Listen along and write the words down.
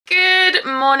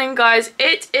Good morning, guys.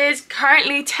 It is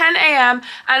currently 10 AM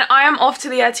and I am off to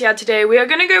the Ethiad today. We are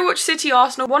going to go watch City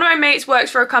Arsenal. One of my mates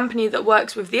works for a company that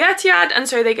works with the Ethiad, and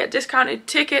so they get discounted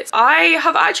tickets. I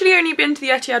have actually only been to the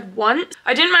Ethiad once.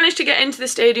 I didn't manage to get into the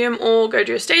stadium or go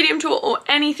to a stadium tour or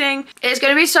anything. It's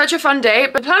going to be such a fun day.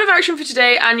 But the plan of action for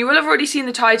today, and you will have already seen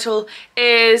the title,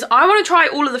 is I want to try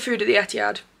all of the food at the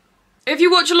Ethiad. If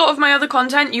you watch a lot of my other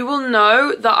content, you will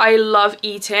know that I love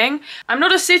eating. I'm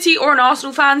not a City or an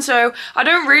Arsenal fan, so I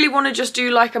don't really want to just do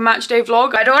like a match day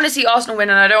vlog. I don't want to see Arsenal win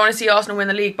and I don't want to see Arsenal win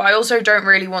the league, but I also don't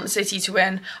really want City to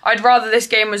win. I'd rather this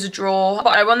game was a draw,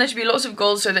 but I want there to be lots of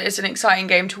goals so that it's an exciting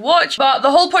game to watch. But the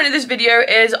whole point of this video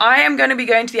is I am going to be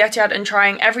going to the Etihad and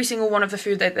trying every single one of the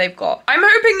food that they've got. I'm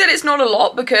hoping that it's not a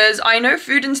lot because I know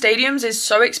food in stadiums is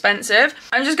so expensive.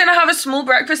 I'm just going to have a small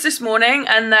breakfast this morning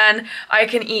and then I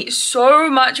can eat so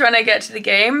much when I get to the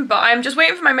game, but I'm just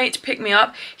waiting for my mate to pick me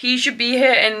up. He should be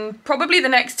here in probably the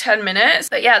next 10 minutes.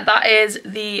 But yeah, that is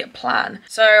the plan.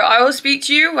 So I will speak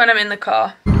to you when I'm in the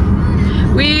car.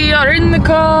 We are in the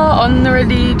car on the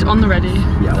ready.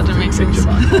 Yeah, that doesn't make sense.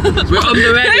 We're on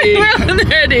the ready. We're on the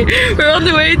ready. We're on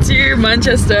the way to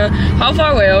Manchester. How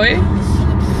far away are we?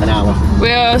 An hour.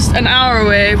 We are an hour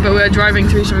away, but we're driving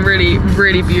through some really,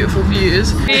 really beautiful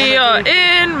views. We are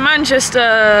in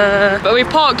Manchester, but we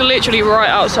parked literally right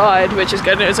outside, which is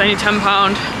good. It's only £10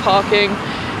 parking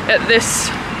at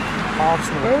this.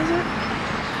 Arsenal. Where is it?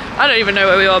 I don't even know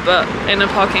where we are, but in a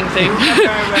parking thing.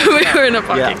 We were in a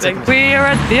parking thing. We are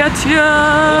at the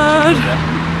Ethiad.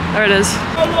 There it is.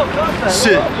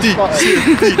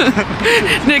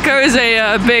 Nico is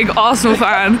a big Arsenal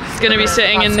fan. He's going to be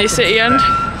sitting in the city end.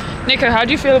 Nico, how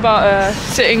do you feel about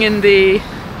sitting in the...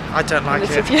 I don't like it.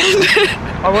 City end?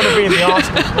 I want to be in the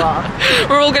Arsenal fan.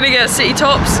 We're all going to get city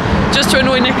tops just to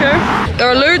annoy Nico. There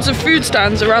are loads of food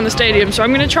stands around the stadium, so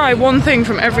I'm going to try one thing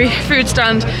from every food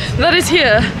stand that is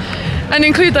here and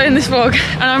include that in this vlog.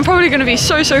 And I'm probably going to be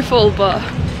so full, but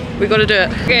we got to do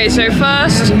it. Okay, so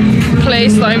first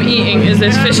place that I'm eating is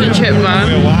this fish and chip man,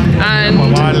 and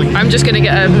I'm just gonna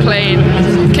get a plain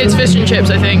kids fish and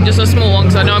chips, I think, just a small one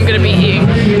because I know I'm gonna be eating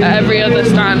at every other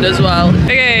stand as well.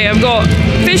 Okay, I've got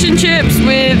fish and chips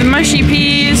with mushy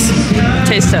peas.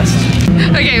 Taste test.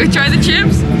 Okay, we try the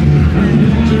chips.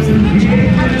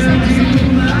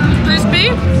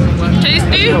 Crispy,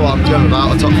 tasty. You know what, I'm jumping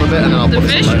about the top of it and then I'll the put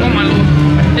fish, oh my lord,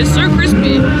 it's so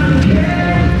crispy.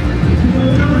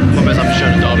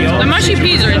 The mushy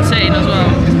peas are insane as well.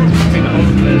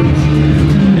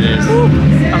 It is.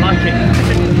 I like it.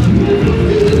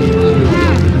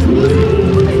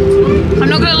 I'm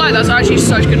not gonna lie, that's actually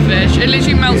such good fish. It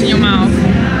literally melts in your mouth.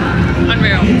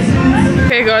 Unreal.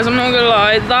 Okay guys, I'm not gonna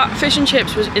lie, that fish and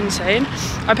chips was insane.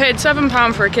 I paid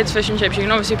 £7 for a kid's fish and chips. You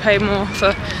can obviously pay more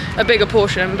for a bigger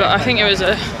portion, but I think it was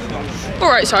a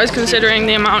alright size considering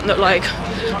the amount that like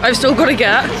I've still got to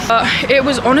get. It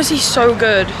was honestly so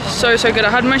good, so good. I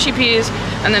had mushy peas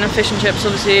and then a fish and chips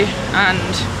obviously, and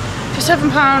for £7,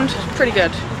 pretty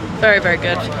good, very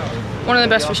good. One of the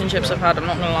best fish and chips I've had, I'm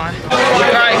not gonna lie.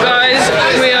 Right guys,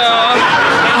 we are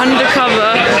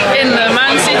undercover in the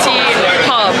Man City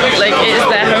pub, like it is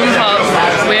their home pub.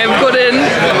 We have got in,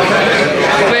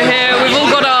 we're here, we've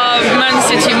all got our Man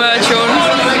City merch on.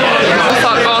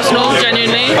 Fuck Arsenal,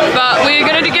 genuinely. But we're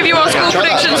going to give you our score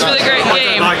predictions for the great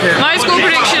game. My score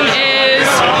prediction is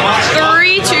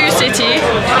 3-2 City.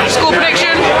 Score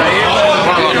prediction?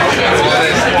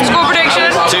 Score prediction?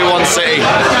 2-1 City.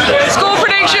 Score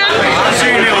prediction?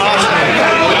 2-0 Arsenal.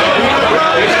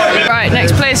 Right,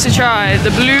 next place to try.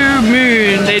 The Blue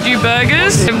Moon. They do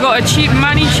burgers. They've got a cheap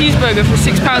Manny cheeseburger for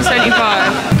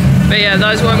 £6.75. But yeah,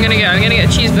 that's what I'm gonna get. I'm gonna get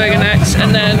a cheeseburger next,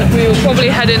 and then we will probably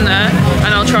head in there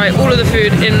and I'll try all of the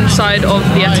food inside of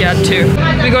the Etihad too.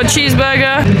 We got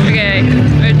cheeseburger. Okay,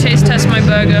 I'm gonna taste test my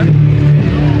burger.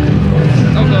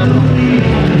 Oh god.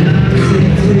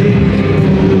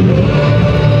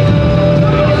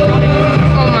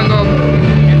 Oh my god.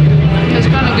 It's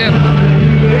kinda good.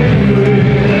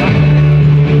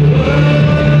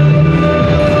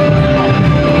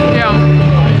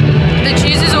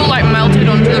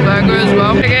 Onto the burger as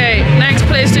well. Okay, next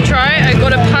place to try. I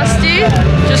got a pasty,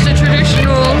 just a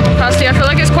traditional pasty. I feel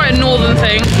like it's quite a northern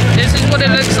thing. This is what it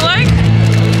looks like.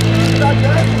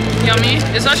 Yummy.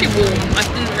 It's actually warm. I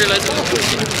didn't realize it was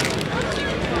warm.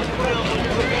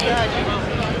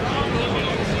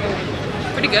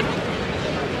 Pretty good.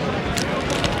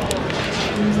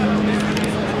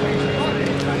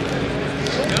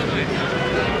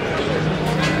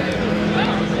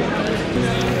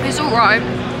 It's alright.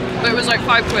 But it was like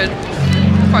 £5.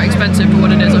 Quite expensive for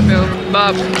what it is, I feel.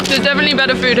 But there's definitely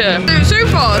better food here. So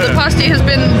far, the pasty has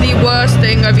been the worst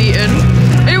thing I've eaten.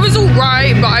 It was alright.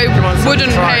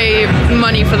 wouldn't pay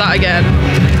money for that again.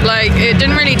 Like, it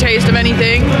didn't really taste of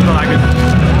anything.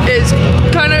 It's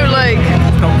kind of like,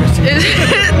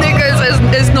 Nico says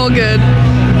it's not good.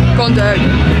 Contact.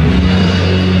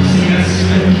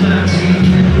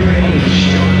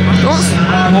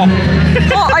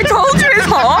 What? I told you it's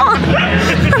hot.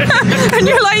 And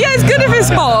you're like, yeah, it's good if it's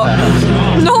hot.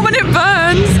 Not when it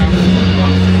burns.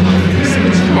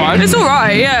 It's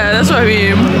alright, yeah, that's what I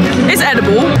mean. It's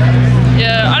edible.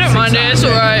 Yeah, I don't mind it, it's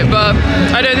alright, but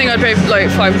I don't think I'd pay like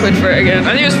 £5 for it again.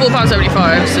 I think it was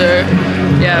 £4.75, so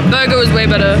yeah, burger was way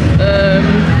better.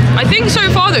 I think so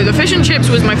far though, the fish and chips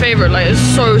was my favourite, like it's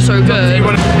so good.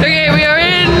 Okay, we are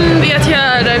in the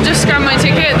Ethiad. I've just scanned my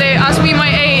ticket. They asked me my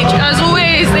age. As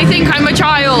always, they think I'm a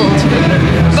child.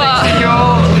 But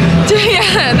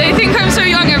yeah, they think I'm so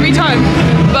young every time.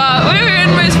 But we're in,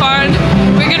 it's fine.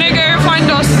 We're gonna go find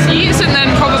our seats and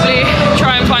then probably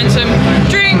try and find some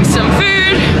drinks, some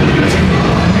food.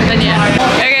 Then yeah.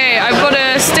 Okay, I've got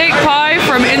a steak pie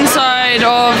from inside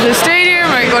of the stadium.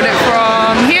 I got it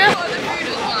from here.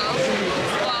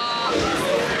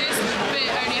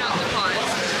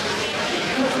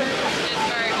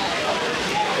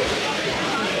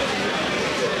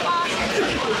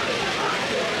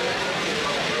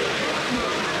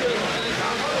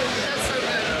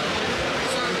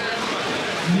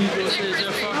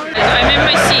 I'm in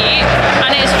my seat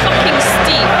and it's fucking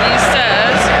steep, these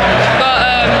stairs, but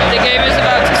the game is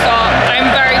about to start. I'm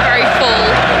very full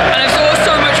and I've got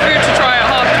so much food to try at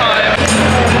half time.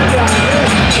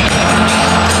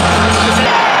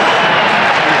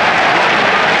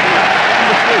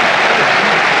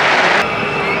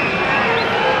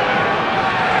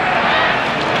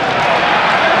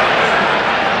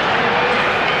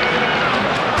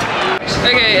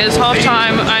 Okay, it's half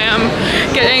time. I am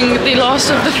getting the last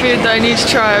of the food that I need to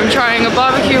try. I'm trying a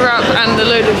barbecue wrap and the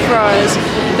loaded fries.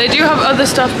 They do have other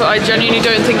stuff, but I genuinely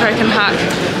don't think I can hack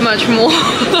much more.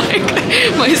 Like,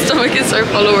 my stomach is so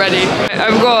full already.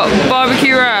 I've got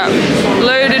barbecue wrap,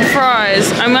 loaded fries.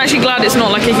 I'm actually glad it's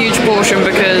not like a huge portion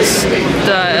because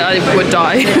I would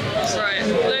die. Right,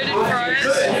 loaded fries.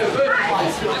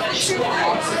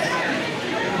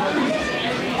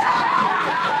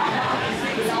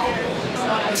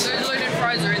 Those loaded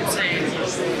fries are insane.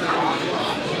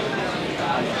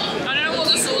 I don't know what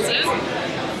the sauce is,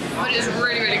 but it's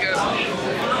really good.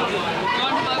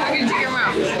 One barbecue chicken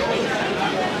wrap.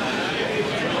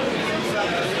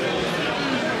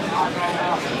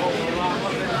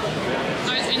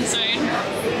 That is insane.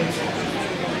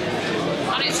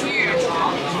 And it's huge.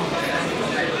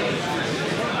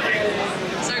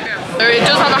 So good. So it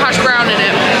does have a hash brown in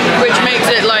it, which makes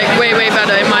it like way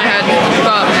better in my head.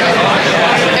 But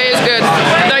it is good.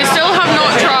 They still have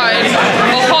not tried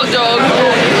a hot dog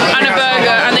and a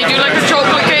burger, and they do like a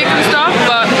chocolate cake and stuff,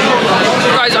 but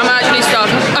guys, I'm actually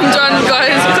stuffed. I'm done,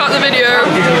 guys. Cut the video.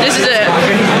 This is it.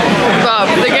 But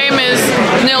the game is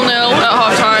 0-0 at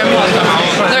half time.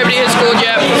 Nobody has scored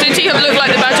yet. City have looked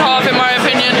like the better half in my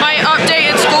opinion. My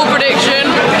updated score prediction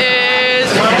is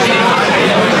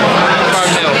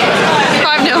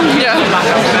 5-0, yeah.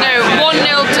 No,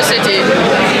 1-0 to City.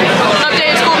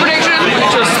 Updated score prediction?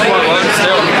 Just 1-1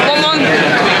 still. 1-1.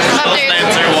 Updated.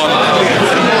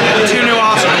 2-0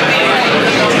 Arsenal.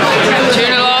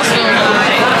 2-0 Arsenal.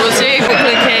 We'll see.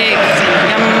 Chocolate cake.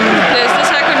 There's the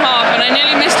second half, and I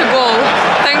nearly missed a goal.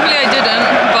 Thankfully I didn't,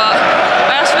 but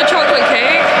I asked for chocolate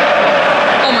cake.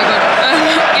 Oh my god.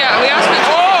 Yeah, we asked for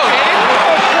chocolate cake.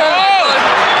 Oh my god.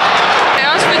 I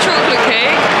asked for chocolate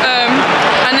cake,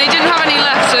 and they didn't have any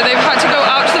left, so they've had to go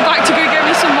out to the back to go get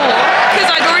me some more,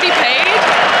 because I'd already paid.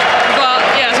 But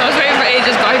yeah, so I was waiting for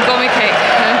ages, but I got my cake.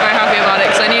 I'm very happy about it,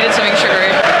 because I needed something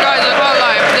sugary. Guys, I can't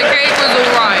lie, the cake was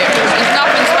alright. It's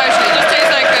nothing special, it just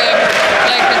tastes like a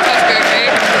Tesco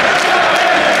cake.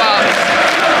 But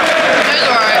it was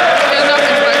alright. It was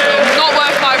nothing special. Not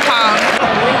worth £5.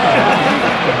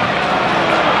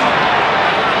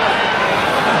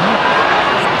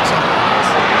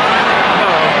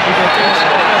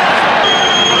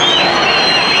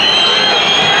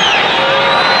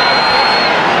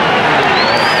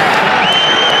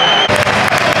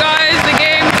 Guys, the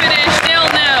game finished 0-0.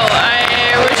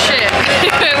 It was shit.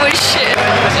 It was shit.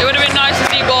 It would have been nice to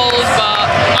see goals, but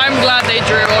I'm glad they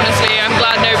drew, honestly. I'm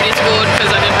glad nobody scored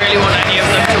because I didn't really want any of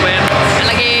them to win.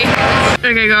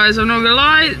 Okay guys, I'm not gonna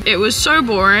lie, it was so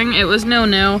boring. It was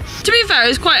 0-0. To be fair, it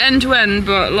was quite end to end,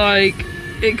 but like,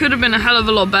 it could have been a hell of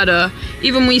a lot better.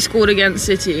 Even we scored against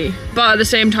City. But at the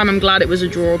same time, I'm glad it was a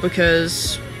draw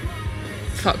because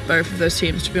fuck both of those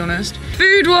teams, to be honest.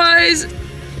 Food-wise,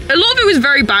 A lot of it was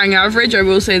very bang average, I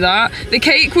will say that. The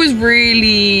cake was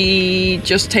really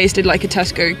just tasted like a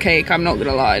Tesco cake, I'm not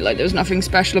gonna lie. Like, there was nothing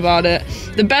special about it.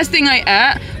 The best thing I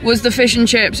ate was the fish and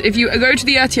chips. If you go to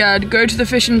the Ethiad, go to the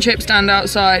fish and chip stand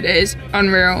outside. It is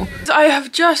unreal. I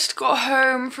have just got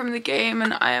home from the game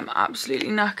and I am absolutely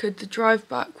knackered. The drive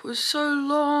back was so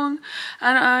long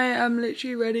and I am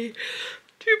literally ready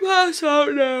to pass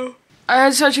out now. I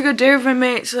had such a good day with my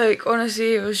mates. Like,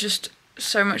 honestly, it was just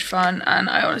so much fun, and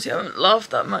I honestly haven't laughed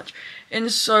that much in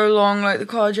so long. Like, the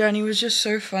car journey was just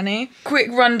so funny. Quick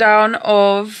rundown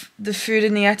of the food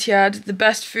in the Ethiad. The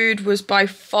best food was by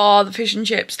far the fish and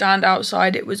chip stand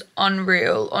outside. It was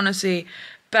unreal, honestly.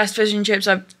 Best fish and chips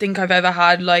I think I've ever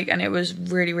had, like, and it was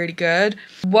really, really good.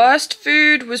 Worst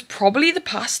food was probably the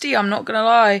pasty, I'm not gonna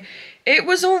lie. It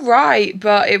was alright,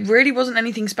 but it really wasn't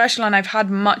anything special, and I've had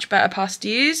much better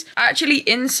pasties. Actually,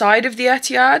 inside of the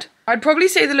Ethiad, I'd probably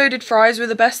say the loaded fries were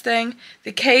the best thing.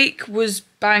 The cake was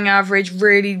bang average,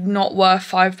 really not worth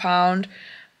 £5.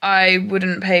 I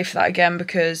wouldn't pay for that again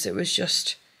because it was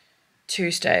just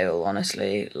too stale,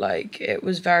 honestly. Like, it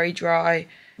was very dry.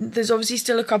 There's obviously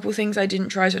still a couple things I didn't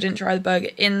try. So I didn't try the burger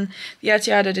in the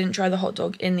Ethiad. I didn't try the hot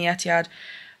dog in the Ethiad.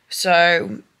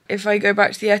 So if I go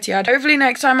back to the Ethiad, hopefully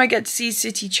next time I get to see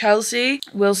City Chelsea,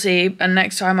 we'll see. And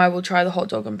next time I will try the hot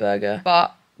dog and burger.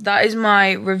 But that is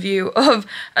my review of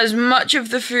as much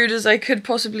of the food as I could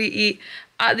possibly eat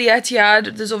at the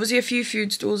Ethiad. There's obviously a few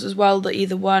food stalls as well that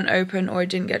either weren't open or I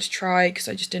didn't get to try because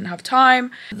I just didn't have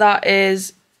time. That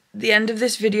is the end of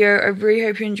this video. I really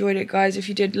hope you enjoyed it, guys. If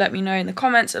you did, let me know in the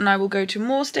comments and I will go to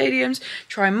more stadiums,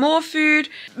 try more food.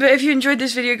 But if you enjoyed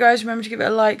this video, guys, remember to give it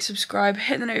a like, subscribe,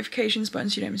 hit the notifications button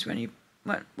so you don't miss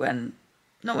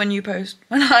not when you post,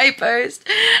 when I post.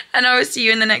 And I will see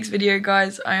you in the next video,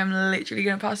 guys. I am literally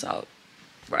gonna pass out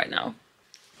right now.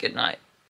 Good night.